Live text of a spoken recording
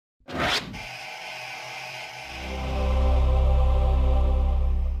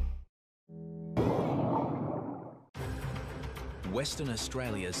Western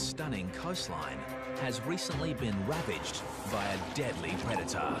Australia's stunning coastline has recently been ravaged by a deadly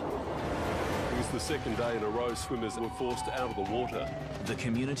predator. It's the second day in a row swimmers were forced out of the water. The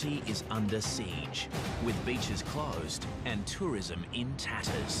community is under siege, with beaches closed and tourism in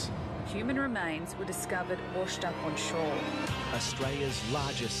tatters. Human remains were discovered washed up on shore. Australia's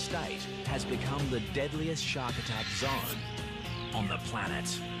largest state has become the deadliest shark attack zone on the planet.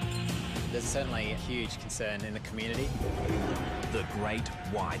 There's certainly a huge concern in the community. The great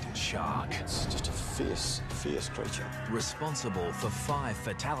white shark. It's just a fierce, fierce creature. Responsible for 5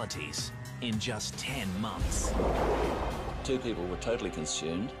 fatalities in just 10 months. 2 people were totally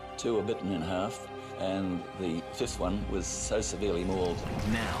consumed, 2 were bitten in half, and the 5th one was so severely mauled.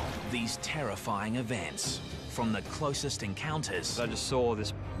 Now, these terrifying events, from the closest encounters... I just saw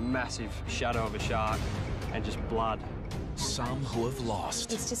this massive shadow of a shark and just blood. Some who have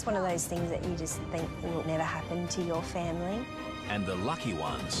lost. It's just one of those things that you just think will never happen to your family. And the lucky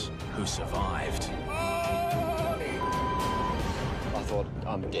ones who survived. I thought,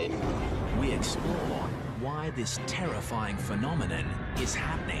 I'm dead. We explore why this terrifying phenomenon is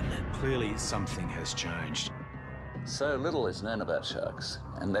happening. Clearly, something has changed. So little is known about sharks,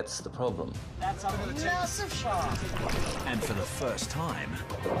 and that's the problem. That's a massive shark. And for the first time...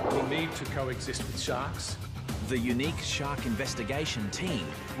 we need to coexist with sharks. The unique shark investigation team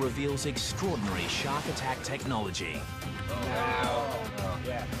reveals extraordinary shark attack technology.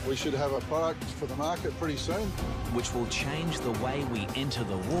 Yeah. We should have a product for the market pretty soon. Which will change the way we enter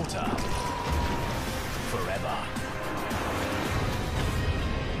the water forever.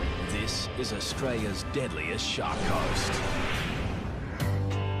 This is Australia's deadliest shark coast.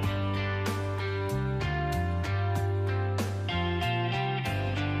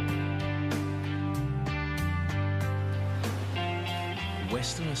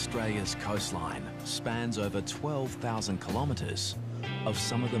 Western Australia's coastline spans over 12,000 kilometres of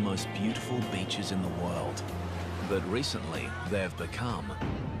some of the most beautiful beaches in the world. But recently, they've become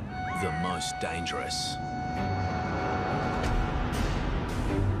the most dangerous.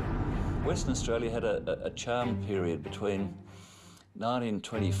 Western Australia had a charm period between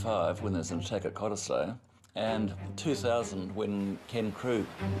 1925, when there was an attack at Cottesloe, and 2000, when Ken Crew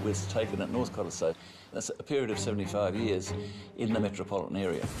was taken at North Cottesloe. That's a period of 75 years in the metropolitan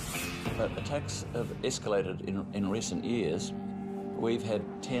area. But attacks have escalated in recent years. We've had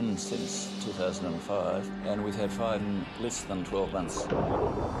 10 since 2005, and we've had 5 in less than 12 months.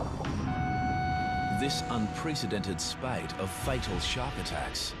 This unprecedented spate of fatal shark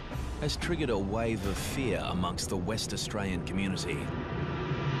attacks has triggered a wave of fear amongst the West Australian community.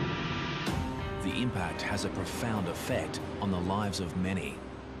 The impact has a profound effect on the lives of many,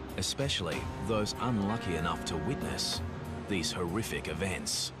 especially those unlucky enough to witness these horrific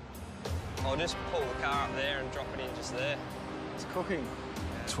events. I'll just pull the car up there and drop it in just there. It's cooking.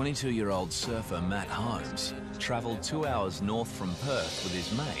 22-year-old surfer Matt Holmes travelled 2 hours north from Perth with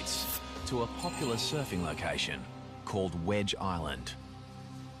his mates to a popular surfing location called Wedge Island.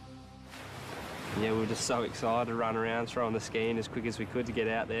 Yeah, we were just so excited to run around throwing the ski in as quick as we could to get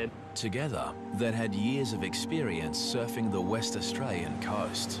out there. Together, they'd had years of experience surfing the West Australian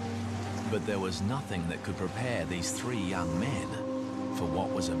coast. But there was nothing that could prepare these 3 young men for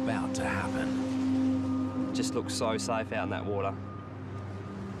what was about to happen. It just looked so safe out in that water.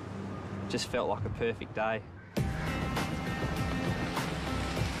 Just felt like a perfect day.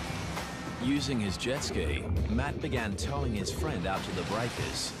 Using his jet ski, Matt began towing his friend out to the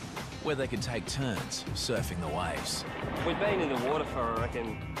breakers, where they could take turns surfing the waves. We'd been in the water for, I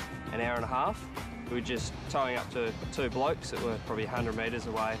reckon, an hour and a half. We were just towing up to 2 blokes that were probably 100 metres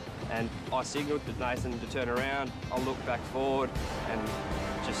away, and I signalled to Nathan to turn around. I looked back forward and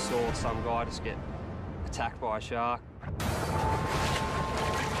just saw some guy just get attacked by a shark.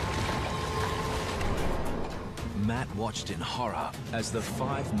 Matt watched in horror as the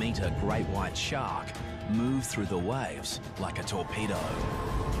 5-metre great white shark moved through the waves like a torpedo.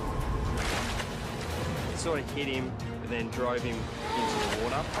 It sort of hit him and then drove him into the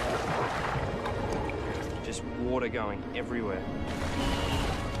water. Just water going everywhere.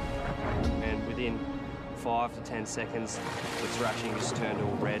 And within 5 to 10 seconds, the thrashing just turned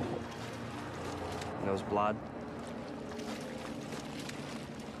all red. And there was blood.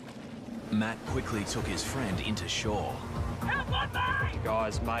 Matt quickly took his friend into shore. The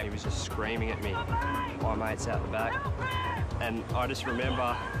guy's mate, he was just screaming at me. My mate's out the back. And I just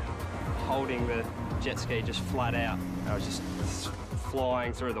remember holding the jet ski just flat out. I was just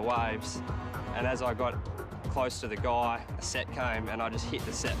flying through the waves. And as I got close to the guy, a set came and I just hit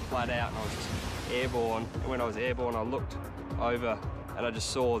the set flat out and I was just airborne. And when I was airborne, I looked over and I just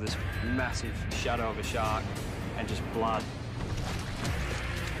saw this massive shadow of a shark and just blood.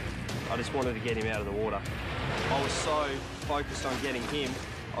 I just wanted to get him out of the water. I was so focused on getting him,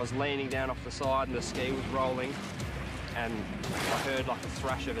 I was leaning down off the side and the ski was rolling, and I heard like a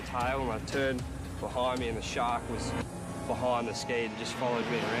thrash of a tail, and I turned behind me and the shark was behind the ski and just followed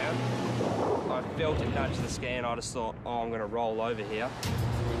me around. I felt it nudge the ski and I just thought, oh, I'm going to roll over here.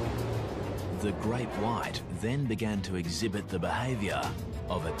 The great white then began to exhibit the behaviour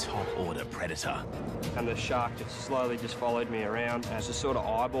of a top-order predator. And the shark just slowly just followed me around and was just sort of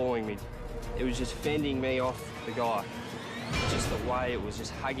eyeballing me. It was just fending me off the guy. Just the way it was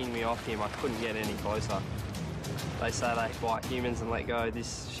just hugging me off him, I couldn't get any closer. They say they bite humans and let go.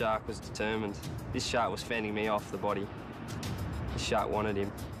 This shark was determined. This shark was fending me off the body. This shark wanted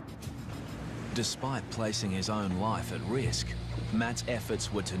him. Despite placing his own life at risk, Matt's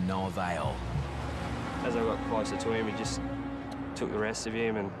efforts were to no avail. As I got closer to him, he just took the rest of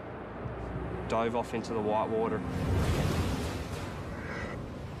him and dove off into the white water.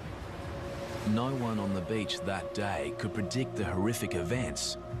 No one on the beach that day could predict the horrific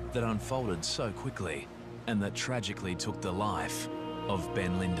events that unfolded so quickly and that tragically took the life of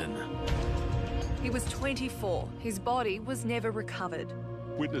Ben Linden. He was 24. His body was never recovered.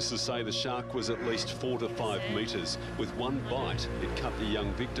 Witnesses say the shark was at least 4 to 5 metres. With one bite, it cut the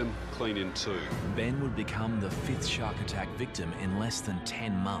young victim clean in two. Ben would become the 5th shark attack victim in less than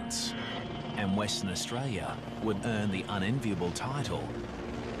 10 months. And Western Australia would earn the unenviable title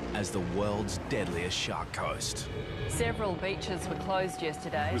as the world's deadliest shark coast. Several beaches were closed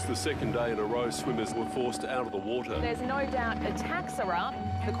yesterday. It was the second day in a row swimmers were forced out of the water. There's no doubt attacks are up.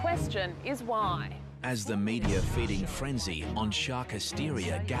 The question is why. As the media feeding frenzy on shark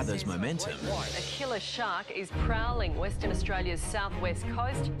hysteria gathers momentum, A killer shark is prowling Western Australia's southwest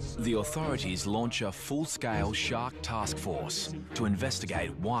coast. the authorities launch a full-scale shark task force to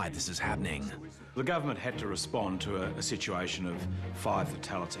investigate why this is happening. The government had to respond to a situation of 5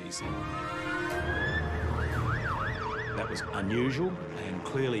 fatalities. That was unusual, and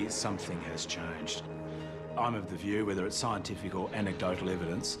clearly something has changed. I'm of the view, whether it's scientific or anecdotal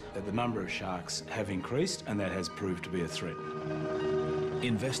evidence, that the number of sharks have increased, and that has proved to be a threat.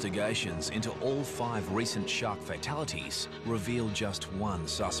 Investigations into all 5 recent shark fatalities reveal just one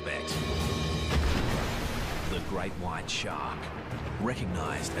suspect. The great white shark,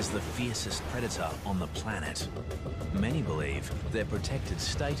 recognised as the fiercest predator on the planet. Many believe their protected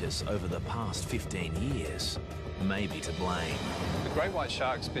status over the past 15 years may be to blame. The great white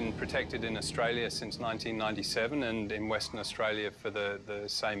shark's been protected in Australia since 1997 and in Western Australia for the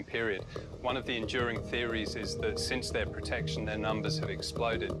same period. One of the enduring theories is that since their protection, their numbers have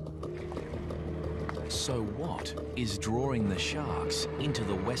exploded. So what is drawing the sharks into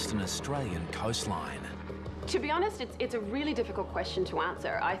the Western Australian coastline? To be honest, it's a really difficult question to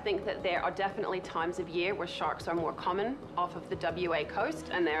answer. I think that there are definitely times of year where sharks are more common off of the WA coast,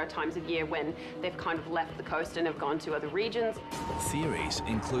 and there are times of year when they've kind of left the coast and have gone to other regions. Theories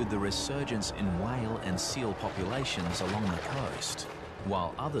include the resurgence in whale and seal populations along the coast,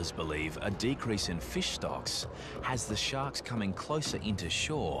 while others believe a decrease in fish stocks has the sharks coming closer into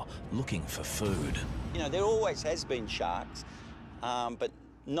shore looking for food. You know, there always has been sharks, but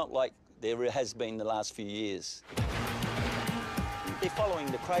not like there has been the last few years. They're following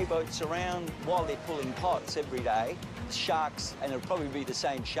the cray boats around while they're pulling pots every day. Sharks, and it'll probably be the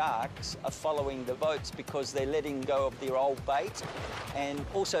same sharks, are following the boats because they're letting go of their old bait, and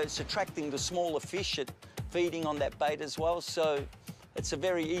also it's attracting the smaller fish at feeding on that bait as well, so it's a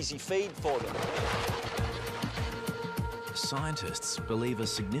very easy feed for them. Scientists believe a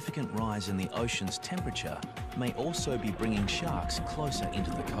significant rise in the ocean's temperature may also be bringing sharks closer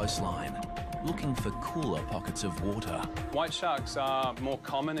into the coastline, looking for cooler pockets of water. White sharks are more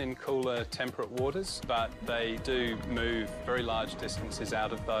common in cooler temperate waters, but they do move very large distances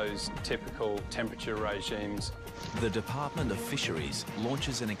out of those typical temperature regimes. The Department of Fisheries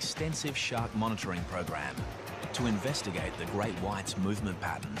launches an extensive shark monitoring program to investigate the great white's movement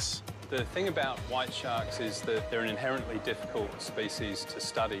patterns. The thing about white sharks is that they're an inherently difficult species to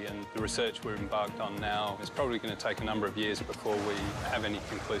study, and the research we're embarked on now is probably going to take a number of years before we have any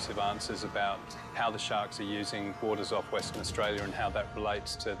conclusive answers about how the sharks are using waters off Western Australia and how that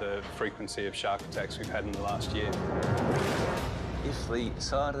relates to the frequency of shark attacks we've had in the last year. If the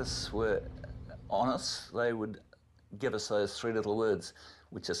scientists were honest, they would give us those 3 little words,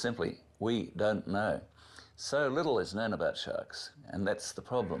 which are simply, we don't know. So little is known about sharks, and that's the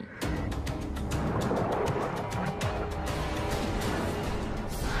problem.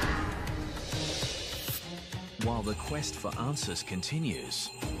 While the quest for answers continues,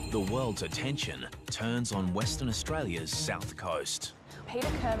 the world's attention turns on Western Australia's south coast.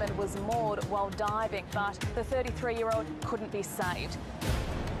 Peter Kerman was moored while diving, but the 33-year-old couldn't be saved.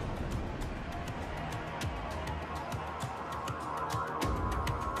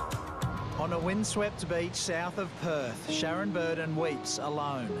 On a windswept beach south of Perth, Sharon Burden weeps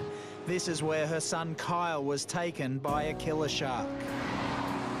alone. This is where her son Kyle was taken by a killer shark.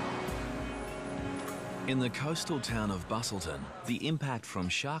 In the coastal town of Busselton, the impact from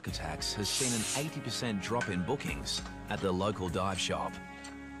shark attacks has seen an 80% drop in bookings at the local dive shop.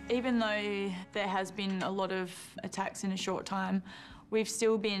 Even though there has been a lot of attacks in a short time, we've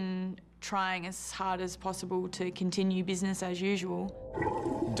still been trying as hard as possible to continue business as usual.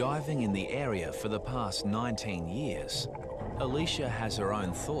 Diving in the area for the past 19 years, Alicia has her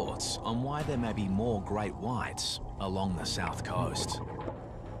own thoughts on why there may be more great whites along the south coast.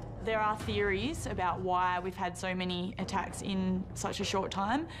 There are theories about why we've had so many attacks in such a short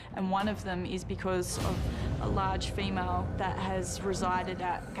time, and one of them is because of a large female that has resided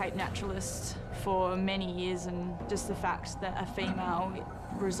at Cape Naturalist for many years, and just the fact that a female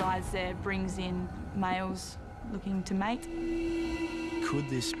resides there brings in males looking to mate. Could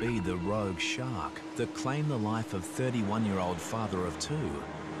this be the rogue shark that claimed the life of 31-year-old father of two,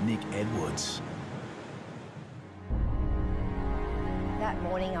 Nick Edwards? That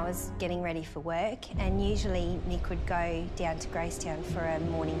morning I was getting ready for work, and usually Nick would go down to Gracetown for a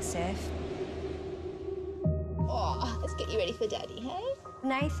morning surf. Oh, let's get you ready for Daddy, hey?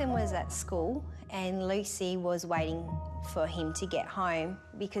 Nathan was at school and Lucy was waiting for him to get home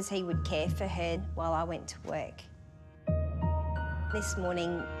because he would care for her while I went to work. This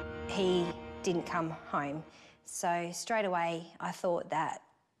morning he didn't come home, so straight away I thought that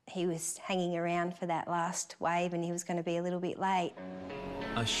he was hanging around for that last wave and he was going to be a little bit late.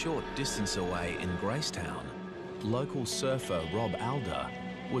 A short distance away in Gracetown, local surfer Rob Alder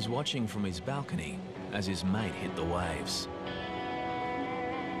was watching from his balcony as his mate hit the waves.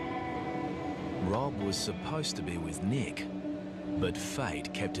 Rob was supposed to be with Nick, but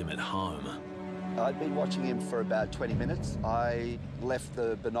fate kept him at home. I'd been watching him for about 20 minutes. I left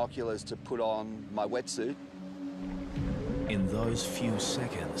the binoculars to put on my wetsuit. In those few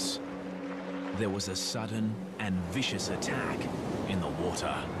seconds, there was a sudden and vicious attack in the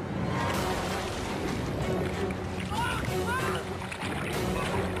water.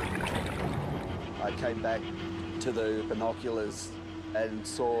 I came back to the binoculars and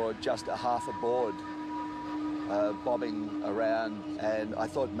saw just a half a board bobbing around, and I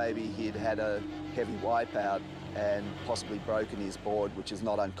thought maybe he'd had a heavy wipeout and possibly broken his board, which is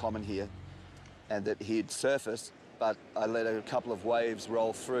not uncommon here, and that he'd surfaced, but I let a couple of waves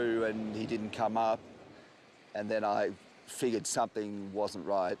roll through and he didn't come up, and then I figured something wasn't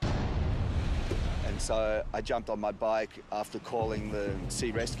right. And so I jumped on my bike after calling the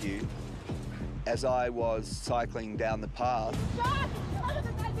sea rescue. As I was cycling down the path,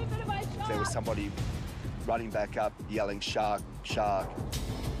 there was somebody running back up yelling, "Shark, shark."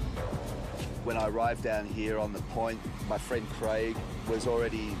 When I arrived down here on the point, my friend Craig was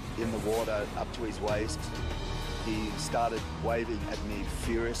already in the water up to his waist. He started waving at me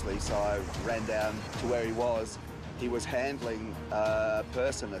furiously, so I ran down to where he was. He was handling a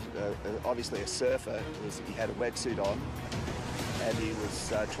person, obviously a surfer. He had a wetsuit on, and he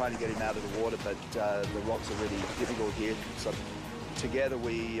was trying to get him out of the water, but the rocks are really difficult here. So together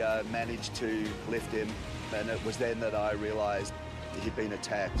we managed to lift him, and it was then that I realised he'd been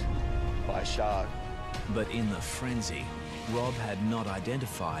attacked by a shark. But in the frenzy, Rob had not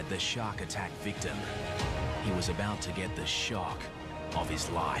identified the shark attack victim. He was about to get the shock of his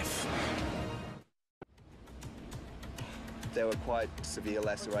life. There were quite severe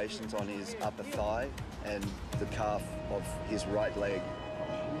lacerations on his upper thigh and the calf of his right leg.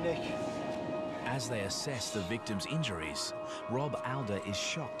 Nick. As they assess the victim's injuries, Rob Alder is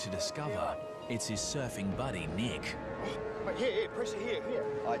shocked to discover it's his surfing buddy, Nick. Here, pressure here.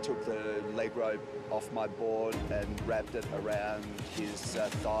 I took the leg rope off my board and wrapped it around his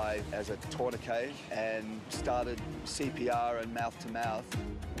thigh as a tourniquet and started CPR and mouth-to-mouth.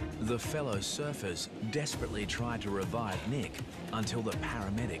 The fellow surfers desperately tried to revive Nick until the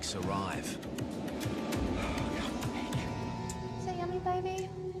paramedics arrive. So yummy, baby.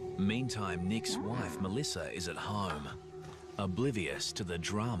 Meantime, Nick's wife, Melissa, is at home, oblivious to the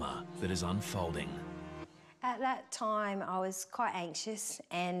drama that is unfolding. At that time, I was quite anxious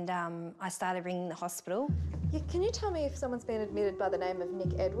and I started ringing the hospital. Yeah, can you tell me if someone's been admitted by the name of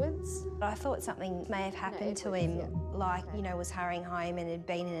Nick Edwards? I thought something may have happened to him, like, you know, was hurrying home and had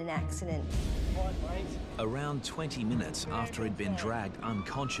been in an accident. Around 20 minutes after he'd been dragged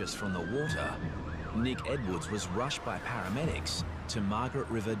unconscious from the water, Nick Edwards was rushed by paramedics to Margaret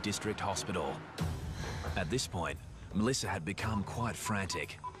River District Hospital. At this point, Melissa had become quite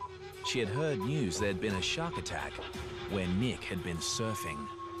frantic. She had heard news there'd been a shark attack where Nick had been surfing.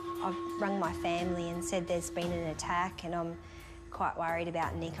 I've rung my family and said there's been an attack, and I'm quite worried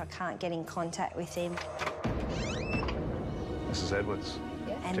about Nick. I can't get in contact with him. Mrs. Edwards.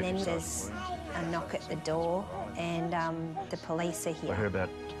 And then there's a knock at the door and the police are here. I heard about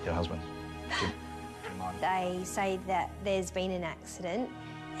your husband. They say that there's been an accident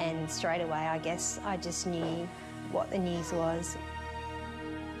and straight away, I guess, I just knew what the news was.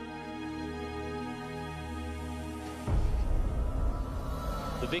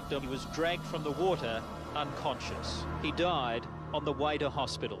 The victim was dragged from the water unconscious. He died on the way to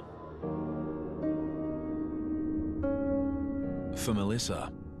hospital. For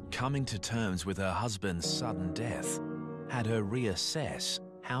Melissa, coming to terms with her husband's sudden death had her reassess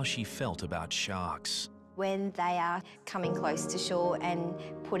how she felt about sharks. When they are coming close to shore and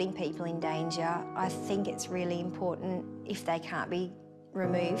putting people in danger, I think it's really important, if they can't be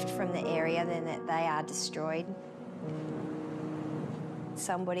removed from the area, then that they are destroyed.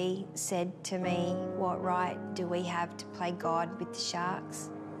 Somebody said to me, what right do we have to play God with the sharks?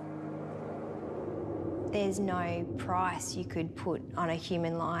 There's no price you could put on a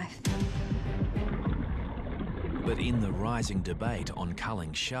human life. But in the rising debate on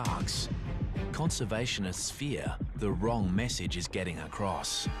culling sharks, conservationists fear the wrong message is getting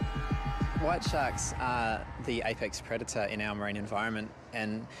across. White sharks are the apex predator in our marine environment,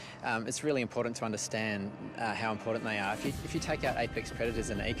 and it's really important to understand how important they are. If you take out apex predators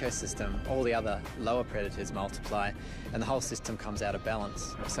in an ecosystem, all the other lower predators multiply and the whole system comes out of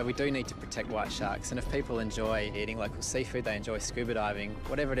balance. So we do need to protect white sharks, and if people enjoy eating local seafood, they enjoy scuba diving,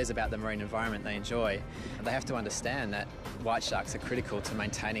 whatever it is about the marine environment they enjoy, they have to understand that white sharks are critical to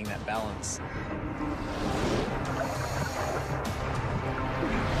maintaining that balance.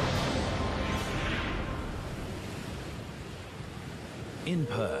 In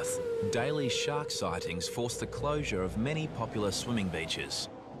Perth, daily shark sightings force the closure of many popular swimming beaches.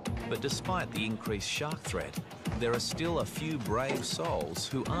 But despite the increased shark threat, there are still a few brave souls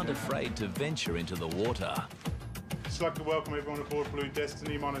who aren't afraid to venture into the water. I'd like to welcome everyone aboard Blue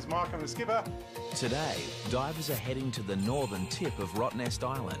Destiny. My name's Mark, I'm the skipper. Today, divers are heading to the northern tip of Rottnest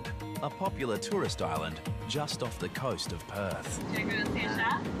Island, a popular tourist island just off the coast of Perth. Do you want to see a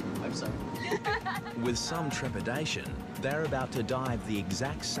shark? Hope so. With some trepidation, they're about to dive the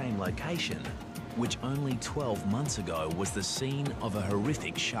exact same location, which only 12 months ago was the scene of a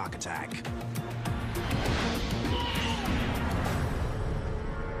horrific shark attack.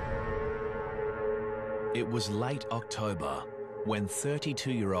 It was late October when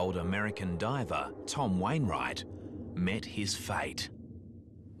 32-year-old American diver Tom Wainwright met his fate.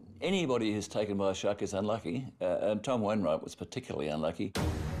 Anybody who's taken by a shark is unlucky, and Tom Wainwright was particularly unlucky.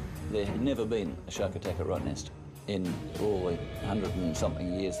 There had never been a shark attack at Rottnest in all the 100 and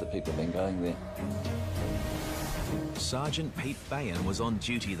something years that people have been going there. Sergeant Pete Bayan was on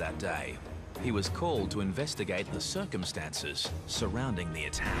duty that day. He was called to investigate the circumstances surrounding the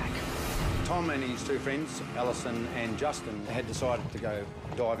attack. Tom and his two friends, Alison and Justin, had decided to go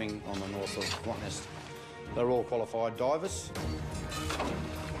diving on the north of Rottnest. They're all qualified divers.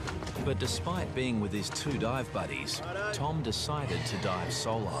 But despite being with his two dive buddies, Tom decided to dive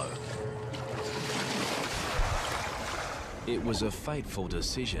solo. It was a fateful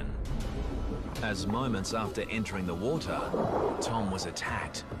decision, as moments after entering the water, Tom was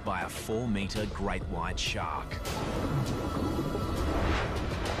attacked by a 4-metre great white shark.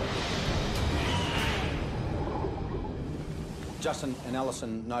 Justin and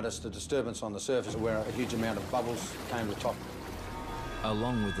Alison noticed a disturbance on the surface where a huge amount of bubbles came to the top.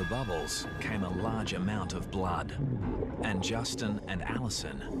 Along with the bubbles came a large amount of blood, and Justin and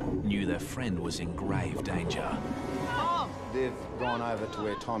Alison knew their friend was in grave danger. They've gone over to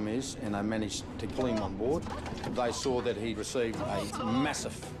where Tom is and they managed to pull him on board. They saw that he'd received a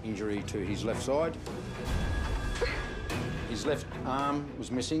massive injury to his left side. His left arm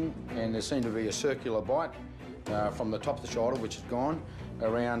was missing and there seemed to be a circular bite from the top of the shoulder, which had gone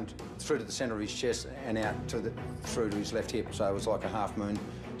around through to the centre of his chest and out to through to his left hip. So it was like a half-moon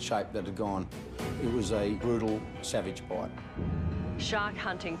shape that had gone. It was a brutal, savage bite. Shark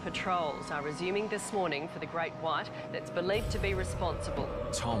hunting patrols are resuming this morning for the great white that's believed to be responsible.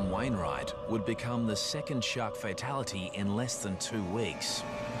 Tom Wainwright would become the second shark fatality in less than 2 weeks,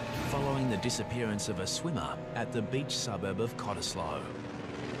 following the disappearance of a swimmer at the beach suburb of Cottesloe.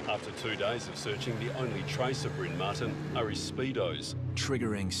 After 2 days of searching, the only trace of Bryn Martin are his speedos,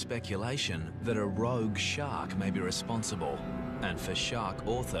 triggering speculation that a rogue shark may be responsible. And for shark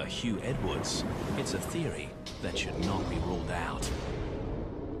author Hugh Edwards, it's a theory that should not be ruled out.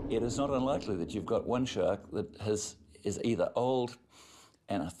 It is not unlikely that you've got one shark that is either old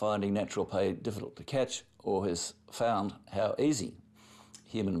and finding natural prey difficult to catch, or has found how easy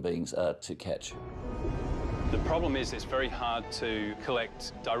human beings are to catch. The problem is it's very hard to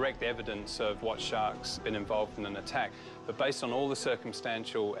collect direct evidence of what shark's been involved in an attack. But based on all the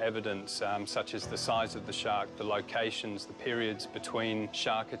circumstantial evidence, such as the size of the shark, the locations, the periods between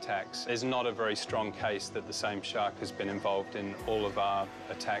shark attacks, there's not a very strong case that the same shark has been involved in all of our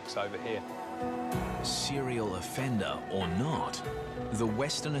attacks over here. Serial offender or not, the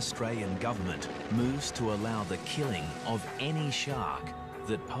Western Australian government moves to allow the killing of any shark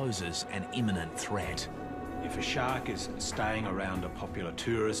that poses an imminent threat. If a shark is staying around a popular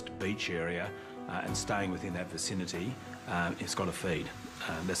tourist beach area and staying within that vicinity, it's got to feed.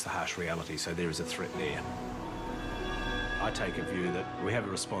 That's the harsh reality, so there is a threat there. I take a view that we have a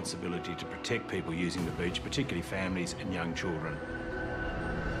responsibility to protect people using the beach, particularly families and young children.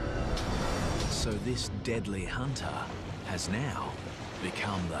 So this deadly hunter has now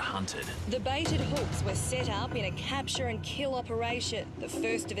become the hunted. The baited hooks were set up in a capture and kill operation, the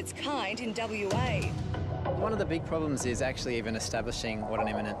first of its kind in WA. One of the big problems is actually even establishing what an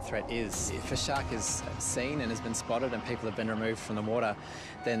imminent threat is. If a shark is seen and has been spotted and people have been removed from the water,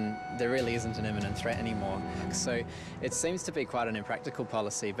 then there really isn't an imminent threat anymore. So it seems to be quite an impractical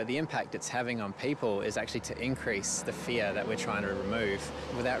policy, but the impact it's having on people is actually to increase the fear that we're trying to remove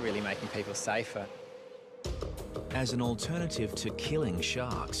without really making people safer. As an alternative to killing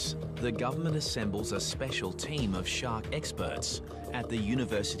sharks, the government assembles a special team of shark experts at the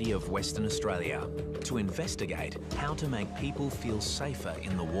University of Western Australia to investigate how to make people feel safer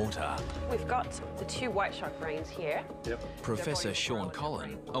in the water. We've got the 2 white shark brains here. Professor Sean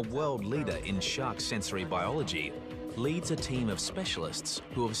Collin, a world leader in shark sensory biology, leads a team of specialists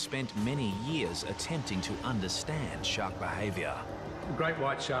who have spent many years attempting to understand shark behaviour. The great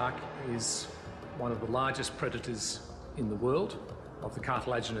white shark is one of the largest predators in the world of the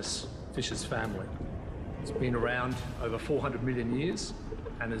cartilaginous fishes family. It's been around over 400 million years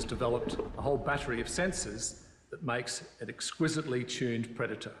and has developed a whole battery of sensors that makes an exquisitely tuned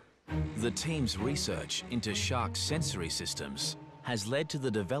predator. The team's research into shark sensory systems has led to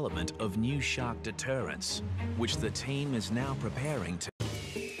the development of new shark deterrents, which the team is now preparing to.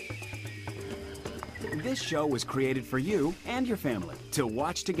 This show was created for you and your family to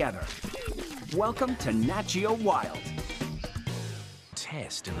watch together. Welcome to Nat Geo Wild.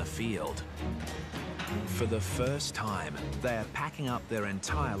 Test in the field. For the first time, they are packing up their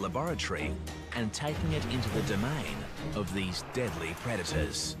entire laboratory and taking it into the domain of these deadly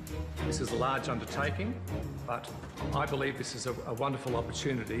predators. This is a large undertaking, but I believe this is a wonderful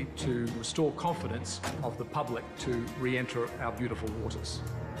opportunity to restore confidence of the public to re-enter our beautiful waters.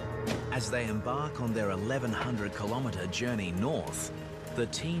 As they embark on their 1,100-kilometre journey north, the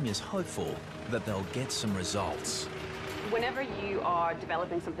team is hopeful that they'll get some results. Whenever you are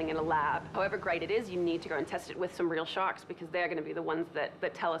developing something in a lab, however great it is, you need to go and test it with some real sharks because they're going to be the ones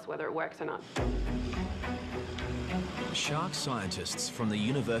that tell us whether it works or not. Shark scientists from the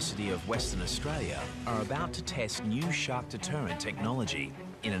University of Western Australia are about to test new shark deterrent technology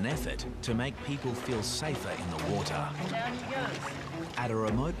in an effort to make people feel safer in the water. At a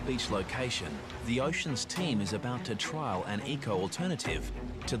remote beach location, the Oceans team is about to trial an eco-alternative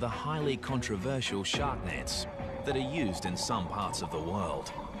to the highly controversial shark nets that are used in some parts of the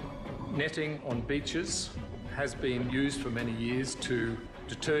world. Netting on beaches has been used for many years to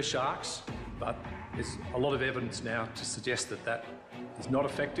deter sharks, but there's a lot of evidence now to suggest that that is not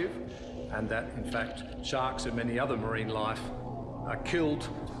effective and that, in fact, sharks and many other marine life are killed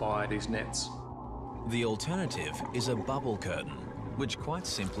by these nets. The alternative is a bubble curtain, which quite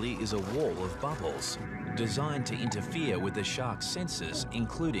simply is a wall of bubbles designed to interfere with the shark's senses,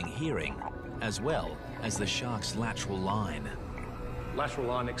 including hearing, as well as the shark's lateral line. Lateral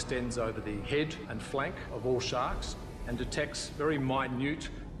line extends over the head and flank of all sharks and detects very minute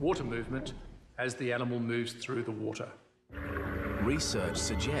water movement as the animal moves through the water. Research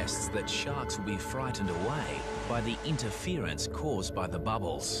suggests that sharks will be frightened away by the interference caused by the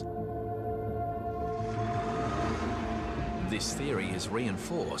bubbles. This theory is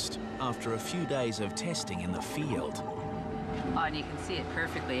reinforced after a few days of testing in the field. And you can see it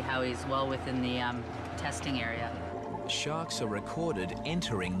perfectly how he's well within the testing area. Sharks are recorded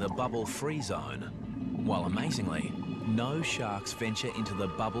entering the bubble-free zone, while amazingly, no sharks venture into the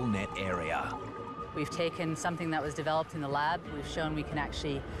bubble net area. We've taken something that was developed in the lab, we've shown we can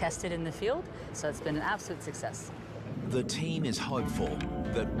actually test it in the field, so it's been an absolute success. The team is hopeful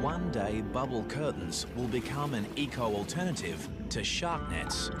that one day bubble curtains will become an eco-alternative to shark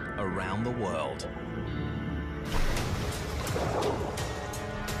nets around the world.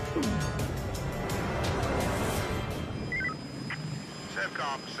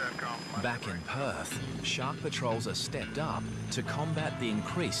 Back in Perth, shark patrols are stepped up to combat the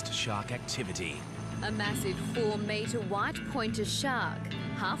increased shark activity. A massive 4-metre white pointer shark,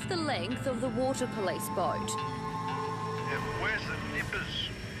 half the length of the water police boat. Where's the nippers?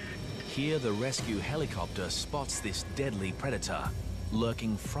 Here, the rescue helicopter spots this deadly predator,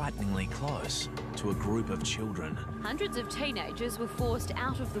 lurking frighteningly close to a group of children. Hundreds of teenagers were forced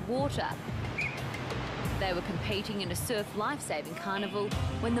out of the water. They were competing in a surf lifesaving carnival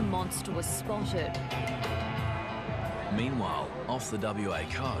when the monster was spotted. Meanwhile, off the WA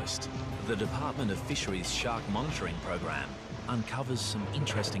coast, the Department of Fisheries Shark Monitoring Program uncovers some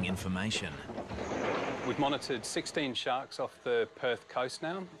interesting information. We've monitored 16 sharks off the Perth coast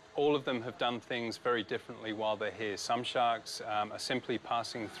now. All of them have done things very differently while they're here. Some sharks are simply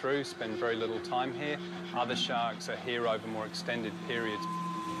passing through, spend very little time here. Other sharks are here over more extended periods.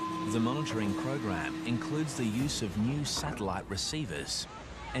 The monitoring program includes the use of new satellite receivers,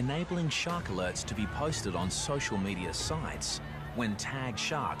 enabling shark alerts to be posted on social media sites when tagged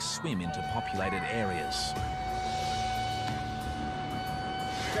sharks swim into populated areas.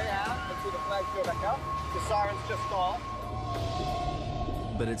 Stay out until the flags go back up. The siren's just gone.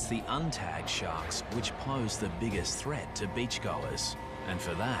 But it's the untagged sharks which pose the biggest threat to beachgoers. And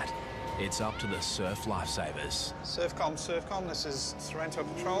for that, it's up to the surf lifesavers. Surfcom, this is Sorrento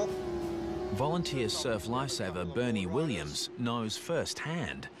Patrol. Volunteer surf lifesaver Bernie Williams knows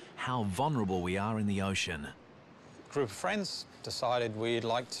firsthand how vulnerable we are in the ocean. A group of friends decided we'd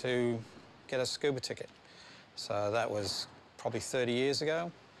like to get a scuba ticket. So that was probably 30 years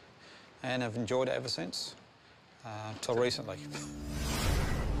ago, and I've enjoyed it ever since, till recently.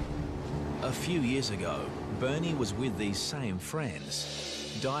 A few years ago, Bernie was with these same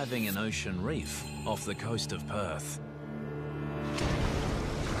friends, diving an ocean reef off the coast of Perth.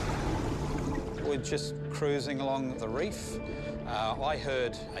 We're just cruising along the reef. I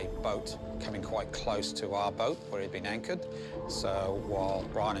heard a boat coming quite close to our boat where he'd been anchored. So while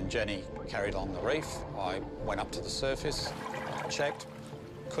Brian and Jenny carried on the reef, I went up to the surface, checked,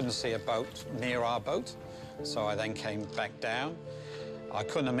 couldn't see a boat near our boat. So I then came back down. I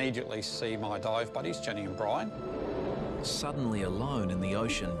couldn't immediately see my dive buddies, Jenny and Brian. Suddenly alone in the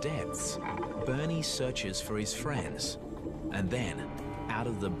ocean depths, Bernie searches for his friends. And then, out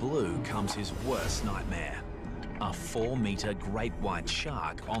of the blue comes his worst nightmare. A 4-metre great white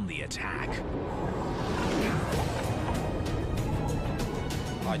shark on the attack.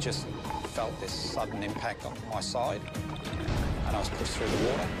 I just felt this sudden impact on my side, and I was pushed through the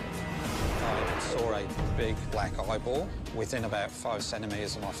water. I saw a big black eyeball within about 5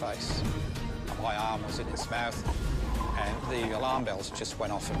 centimetres of my face. My arm was in its mouth, and the alarm bells just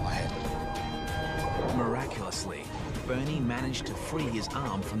went off in my head. Miraculously, Bernie managed to free his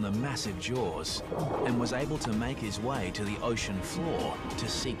arm from the massive jaws and was able to make his way to the ocean floor to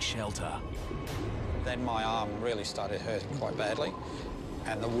seek shelter. Then my arm really started hurting quite badly,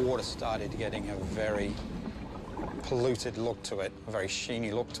 and the water started getting a very polluted look to it, a very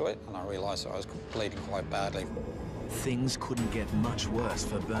sheeny look to it, and I realised that I was bleeding quite badly. Things couldn't get much worse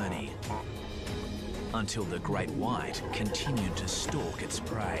for Bernie until the great white continued to stalk its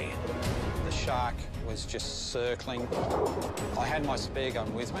prey. The shark was just circling. I had my spear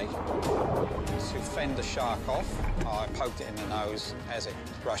gun with me. To fend the shark off, I poked it in the nose as it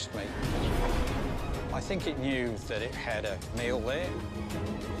brushed me. I think it knew that it had a meal there.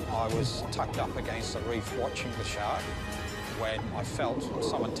 I was tucked up against the reef watching the shark when I felt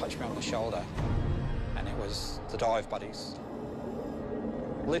someone touch me on the shoulder, and it was the dive buddies.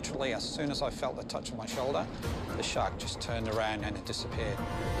 Literally, as soon as I felt the touch on my shoulder, the shark just turned around and it disappeared.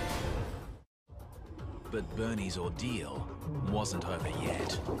 But Bernie's ordeal wasn't over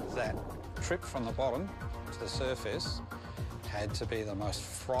yet. That trip from the bottom to the surface had to be the most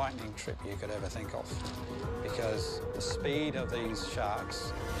frightening trip you could ever think of, because the speed of these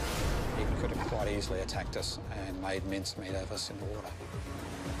sharks, it could have quite easily attacked us and made mincemeat of us in the water.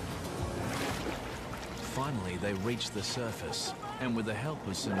 Finally, they reached the surface, and with the help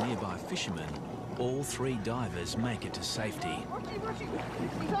of some nearby fishermen, all 3 divers make it to safety.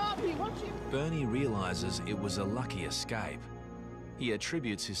 Bernie realises it was a lucky escape. He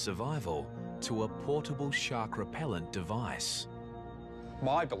attributes his survival to a portable shark repellent device.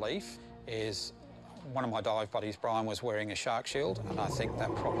 My belief is one of my dive buddies, Brian, was wearing a shark shield, and I think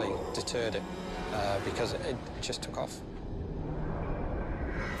that probably deterred it because it just took off.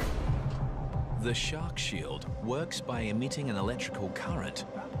 The shark shield works by emitting an electrical current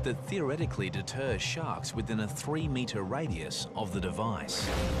that theoretically deters sharks within a 3-metre radius of the device.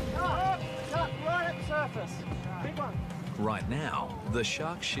 Right at the surface. Big one. Right now, the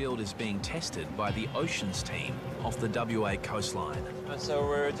shark shield is being tested by the Oceans team off the WA coastline. So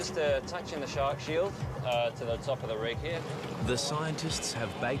we're just attaching the shark shield to the top of the rig here. The scientists have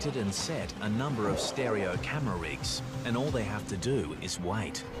baited and set a number of stereo camera rigs, and all they have to do is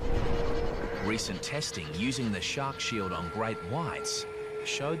wait. Recent testing using the shark shield on great whites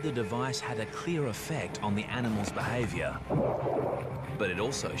showed the device had a clear effect on the animal's behaviour. But it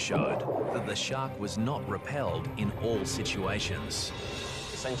also showed that the shark was not repelled in all situations.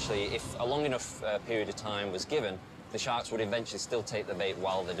 Essentially, if a long enough period of time was given, the sharks would eventually still take the bait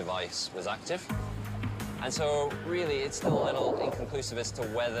while the device was active. And so, really, it's still a little inconclusive as to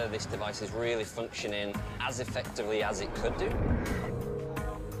whether this device is really functioning as effectively as it could do.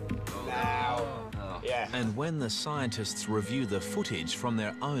 Yeah. And when the scientists review the footage from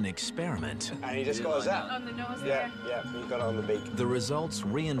their own experiment... And he just goes that. On the nose Yeah, yeah, he got it on the beak. The results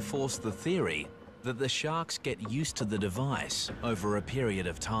reinforce the theory that the sharks get used to the device over a period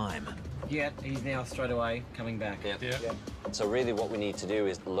of time. Yeah, he's now straight away coming back. Yeah. So really what we need to do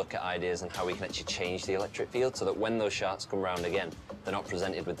is look at ideas and how we can actually change the electric field so that when those sharks come round again, they're not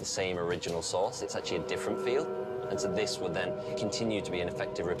presented with the same original source, it's actually a different field. And so this would then continue to be an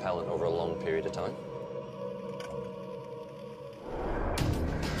effective repellent over a long period of time.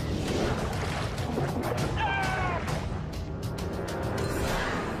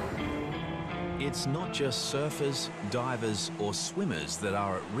 It's not just surfers, divers or swimmers that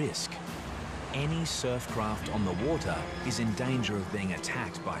are at risk. Any surf craft on the water is in danger of being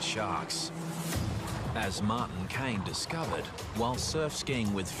attacked by sharks. As Martin Kane discovered while surf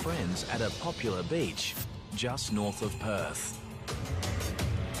skiing with friends at a popular beach just north of Perth.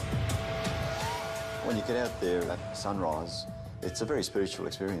 When you get out there at sunrise, it's a very spiritual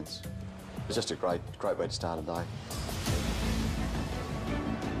experience. It's just a great way to start a day.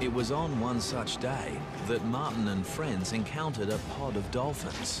 It was on one such day that Martin and friends encountered a pod of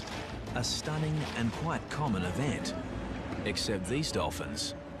dolphins, a stunning and quite common event. Except these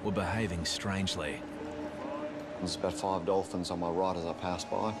dolphins were behaving strangely. There's about 5 dolphins on my right as I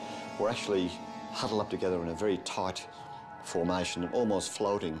passed by. We're actually huddled up together in a very tight formation, almost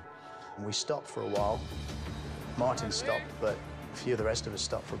floating. We stopped for a while. Martin stopped, but a few of the rest of us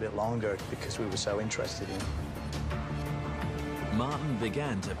stopped for a bit longer because we were so interested in it. Martin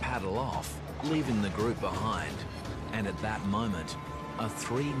began to paddle off, leaving the group behind. And at that moment, a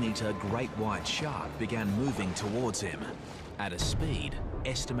 3-metre great white shark began moving towards him at a speed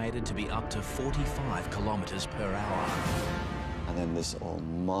estimated to be up to 45 kilometres per hour. And then this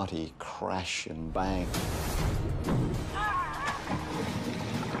almighty crash and bang.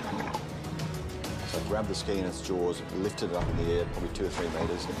 So I grabbed the ski in its jaws, lifted it up in the air, probably 2 or 3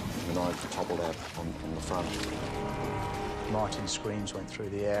 metres, and then I toppled out on the front. Martin's screams went through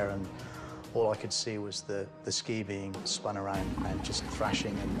the air, and all I could see was the ski being spun around and just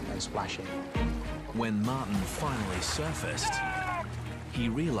thrashing and splashing. When Martin finally surfaced, he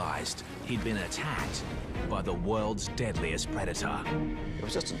realised he'd been attacked by the world's deadliest predator. It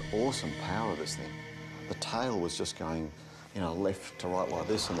was just an awesome power of this thing. The tail was just going, you know, left to right like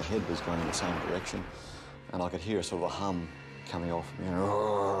this, and the head was going in the same direction. And I could hear a sort of a hum coming off, you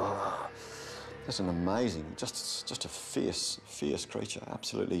know. Just an amazing, just a fierce creature,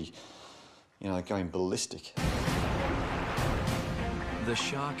 absolutely, you know, going ballistic. The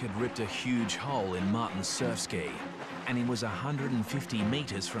shark had ripped a huge hole in Martin's surf ski, and he was 150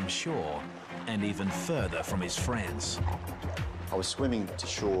 metres from shore and even further from his friends. I was swimming to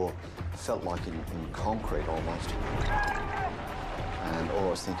shore, felt like in concrete almost. And all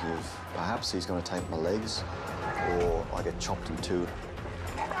I was thinking of, perhaps he's going to take my legs, or I get chopped in two.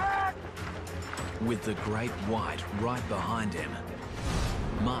 With the great white right behind him,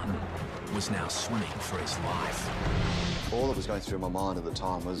 Martin was now swimming for his life. All that was going through my mind at the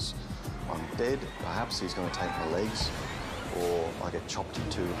time was, I'm dead, perhaps he's going to take my legs, or I get chopped in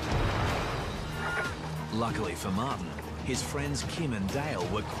two. Luckily for Martin, his friends Kim and Dale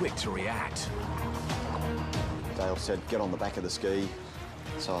were quick to react. Dale said, get on the back of the ski.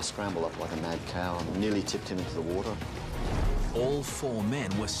 So I scrambled up like a mad cow and nearly tipped him into the water. All 4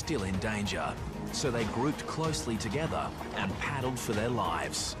 men were still in danger, so they grouped closely together and paddled for their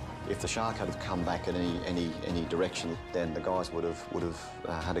lives. If the shark had come back in any direction, then the guys would have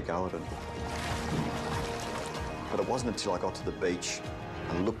had a go at it. But it wasn't until I got to the beach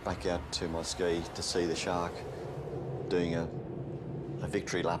and looked back out to my ski to see the shark doing a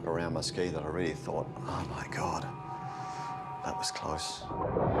victory lap around my ski that I really thought, oh my God, that was close.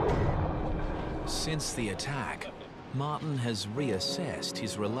 Since the attack, Martin has reassessed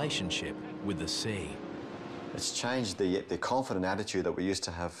his relationship with the sea. It's changed the confident attitude that we used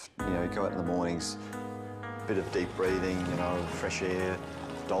to have, you know, go out in the mornings, bit of deep breathing, you know, fresh air,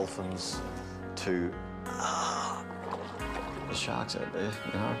 dolphins, to the sharks out there,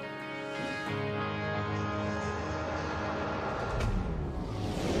 you know.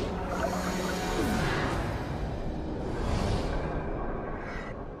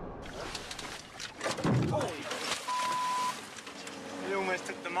 You almost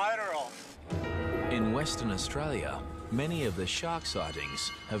took the motor off. In Western Australia, many of the shark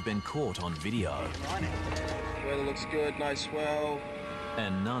sightings have been caught on video. Weather looks good, no swell.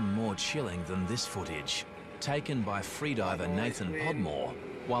 And none more chilling than this footage, taken by freediver Nathan Podmore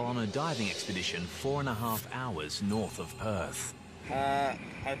while on a diving expedition 4.5 hours north of Perth.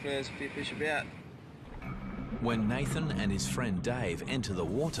 Hopefully there's a few fish about. When Nathan and his friend Dave enter the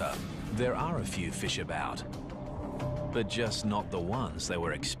water, there are a few fish about, but just not the ones they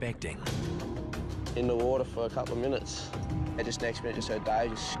were expecting. In the water for a couple of minutes. And just next minute, just heard Dave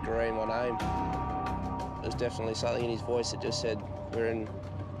just scream my name. There was definitely something in his voice that just said we're in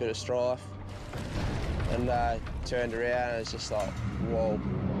a bit of strife. And turned around and it's just like, whoa.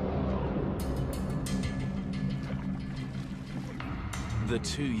 The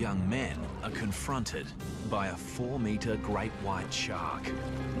two young men are confronted by a 4-metre great white shark.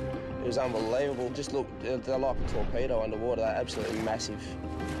 It was unbelievable. Just look, they're like a torpedo underwater. They're absolutely massive.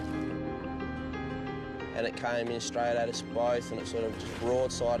 And it came in straight at us both, and it sort of just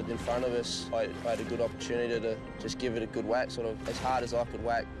broadsided in front of us. I had a good opportunity to just give it a good whack, sort of as hard as I could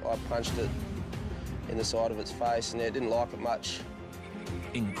whack. I punched it in the side of its face, and it didn't like it much.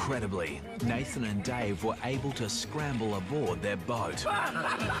 Incredibly, Nathan and Dave were able to scramble aboard their boat.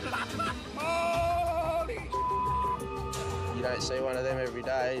 You don't see one of them every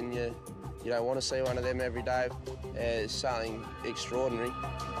day, and you don't want to see one of them every day. It's something extraordinary.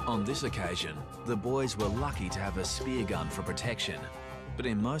 On this occasion, the boys were lucky to have a spear gun for protection. But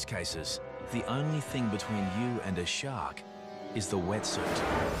in most cases, the only thing between you and a shark is the wetsuit.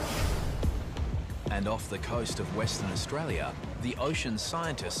 And off the coast of Western Australia, the ocean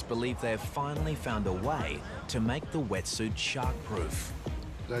scientists believe they've finally found a way to make the wetsuit shark-proof.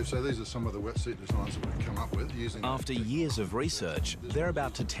 Dave, so these are some of the wetsuit designs that we've come up with using... After years of research, they're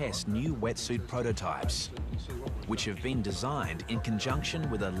about to test new wetsuit prototypes, which have been designed in conjunction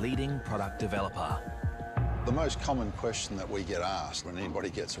with a leading product developer. The most common question that we get asked when anybody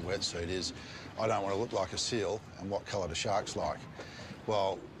gets a wetsuit is, I don't want to look like a seal, and what colour do sharks like?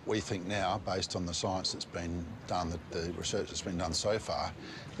 Well, we think now, based on the science that's been done, the research that's been done so far,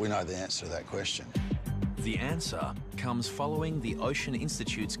 we know the answer to that question. The answer comes following the Ocean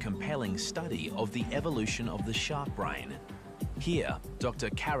Institute's compelling study of the evolution of the shark brain. Here, Dr.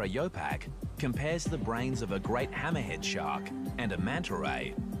 Kara Yopak compares the brains of a great hammerhead shark and a manta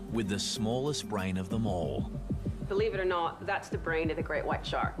ray with the smallest brain of them all. Believe it or not, that's the brain of the great white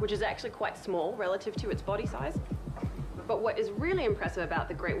shark, which is actually quite small relative to its body size. But what is really impressive about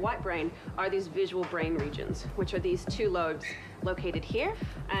the great white brain are these visual brain regions, which are these two lobes located here.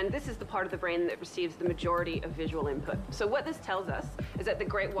 And this is the part of the brain that receives the majority of visual input. So what this tells us is that the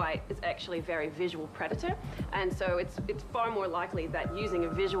great white is actually a very visual predator. And so it's far more likely that using a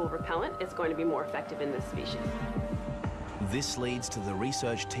visual repellent is going to be more effective in this species. This leads to the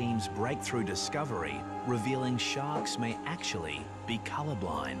research team's breakthrough discovery, revealing sharks may actually be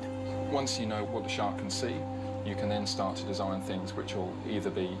colorblind. Once you know what the shark can see, you can then start to design things which will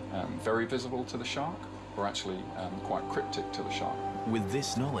either be very visible to the shark or actually quite cryptic to the shark. With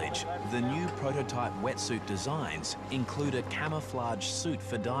this knowledge, the new prototype wetsuit designs include a camouflage suit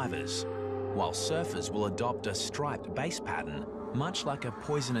for divers, while surfers will adopt a striped base pattern, much like a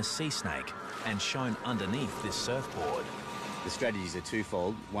poisonous sea snake, and shown underneath this surfboard. The strategies are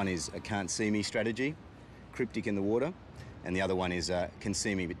twofold. One is a can't see me strategy, cryptic in the water, and the other one is a can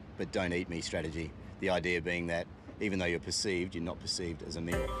see me but don't eat me strategy. The idea being that even though you're perceived, you're not perceived as a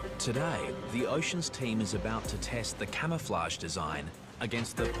meal. Today, the Oceans team is about to test the camouflage design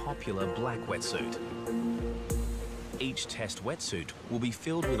against the popular black wetsuit. Each test wetsuit will be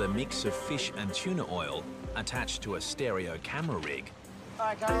filled with a mix of fish and tuna oil attached to a stereo camera rig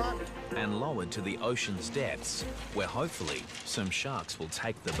and lowered to the ocean's depths, where hopefully some sharks will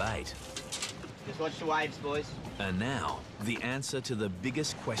take the bait. Just watch the waves, boys. And now, the answer to the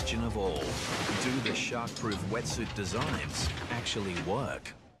biggest question of all. Do the shark-proof wetsuit designs actually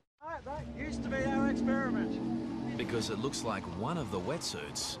work? That used to be our experiment. Because it looks like one of the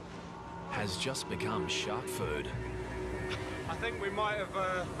wetsuits has just become shark food. I think we might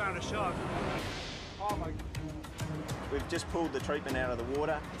have found a shark. Oh my... We've just pulled the treatment out of the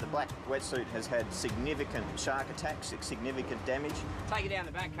water. The black wetsuit has had significant shark attacks, significant damage. Take it down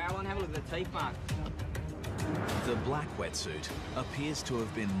the back, Caroline, have a look at the teeth mark. The black wetsuit appears to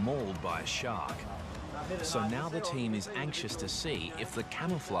have been mauled by a shark. So now the team is anxious to see if the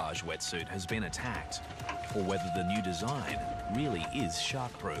camouflage wetsuit has been attacked, or whether the new design really is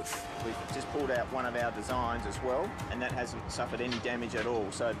shark-proof. We've just pulled out one of our designs as well, and that hasn't suffered any damage at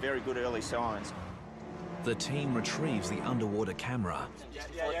all, so very good early signs. The team retrieves the underwater camera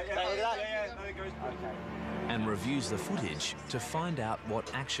and reviews the foutage to find out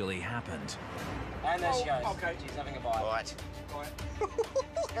what actually happened. And there she goes. Okay. She's having a bite. Right.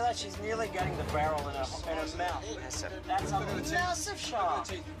 Look at that, she's nearly getting the barrel in her mouth. That's a massive shark.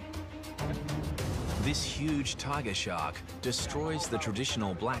 This huge tiger shark destroys the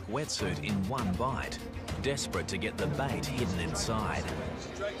traditional black wetsuit in one bite, desperate to get the bait hidden inside.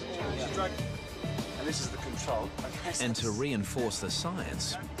 And this is the control. And to reinforce the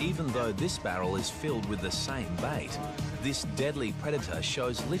science, even though this barrel is filled with the same bait, this deadly predator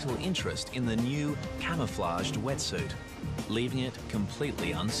shows little interest in the new camouflaged wetsuit, leaving it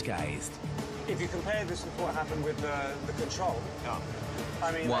completely unscathed. If you compare this with what happened with the control,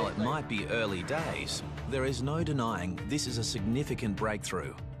 I mean, while it might be early days, there is no denying this is a significant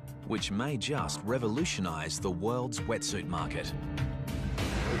breakthrough, which may just revolutionise the world's wetsuit market.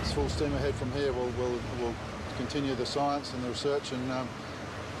 It's full steam ahead from here. We'll continue the science and the research, and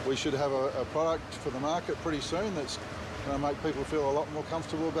we should have a product for the market pretty soon that's going to make people feel a lot more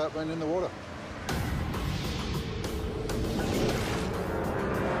comfortable about being in the water.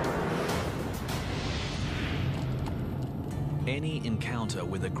 Any encounter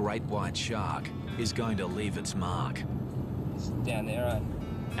with a great white shark is going to leave its mark. It's down there, right?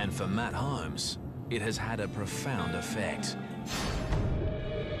 And for Matt Holmes, it has had a profound effect.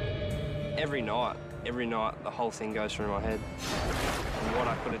 Every night, the whole thing goes through my head. And what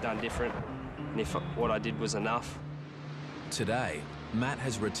I could have done different, and if what I did was enough. Today, Matt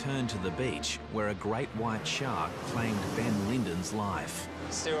has returned to the beach where a great white shark claimed Ben Linden's life.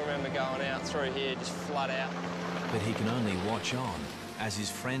 Still remember going out through here, just flat out. But he can only watch on as his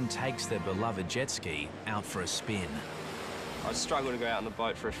friend takes their beloved jet ski out for a spin. I struggle to go out on the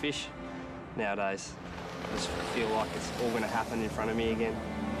boat for a fish nowadays. I just feel like it's all going to happen in front of me again.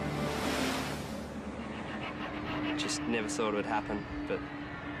 Just never thought it would happen, but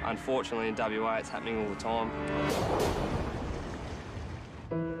unfortunately in WA it's happening all the time.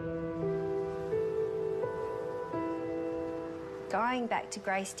 Going back to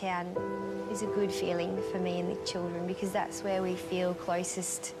Gracetown is a good feeling for me and the children because that's where we feel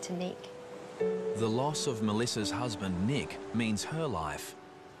closest to Nick. The loss of Melissa's husband, Nick, means her life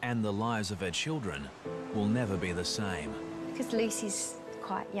and the lives of her children will never be the same. Because Lucy's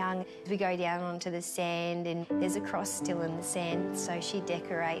quite young, we go down onto the sand and there's a cross still in the sand, so she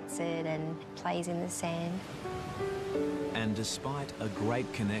decorates it and plays in the sand. And despite a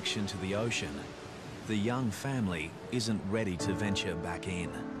great connection to the ocean, the young family isn't ready to venture back in.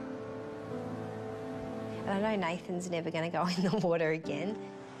 And I know Nathan's never going to go in the water again.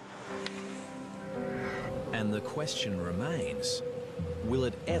 And the question remains, will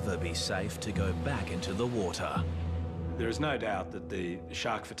it ever be safe to go back into the water? There is no doubt that the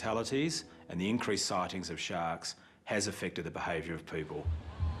shark fatalities and the increased sightings of sharks has affected the behaviour of people.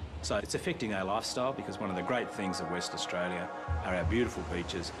 So it's affecting our lifestyle because one of the great things of West Australia are our beautiful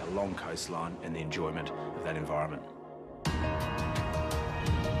beaches, our long coastline and the enjoyment of that environment.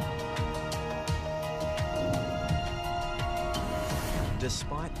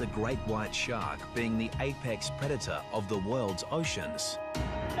 Despite the great white shark being the apex predator of the world's oceans,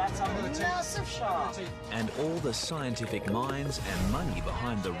 that's a massive shark. And all the scientific minds and money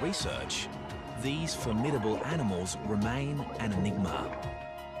behind the research, these formidable animals remain an enigma.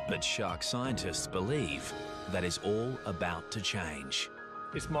 But shark scientists believe that is all about to change.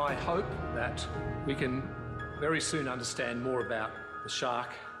 It's my hope that we can very soon understand more about the shark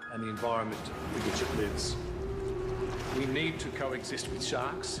and the environment in which it lives. We need to coexist with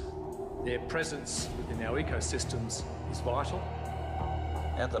sharks. Their presence within our ecosystems is vital.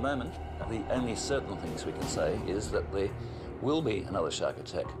 At the moment, the only certain things we can say is that there will be another shark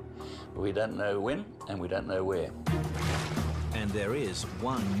attack. But we don't know when and we don't know where. And there is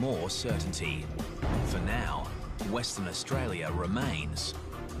one more certainty. For now, Western Australia remains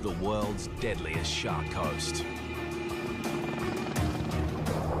the world's deadliest shark coast.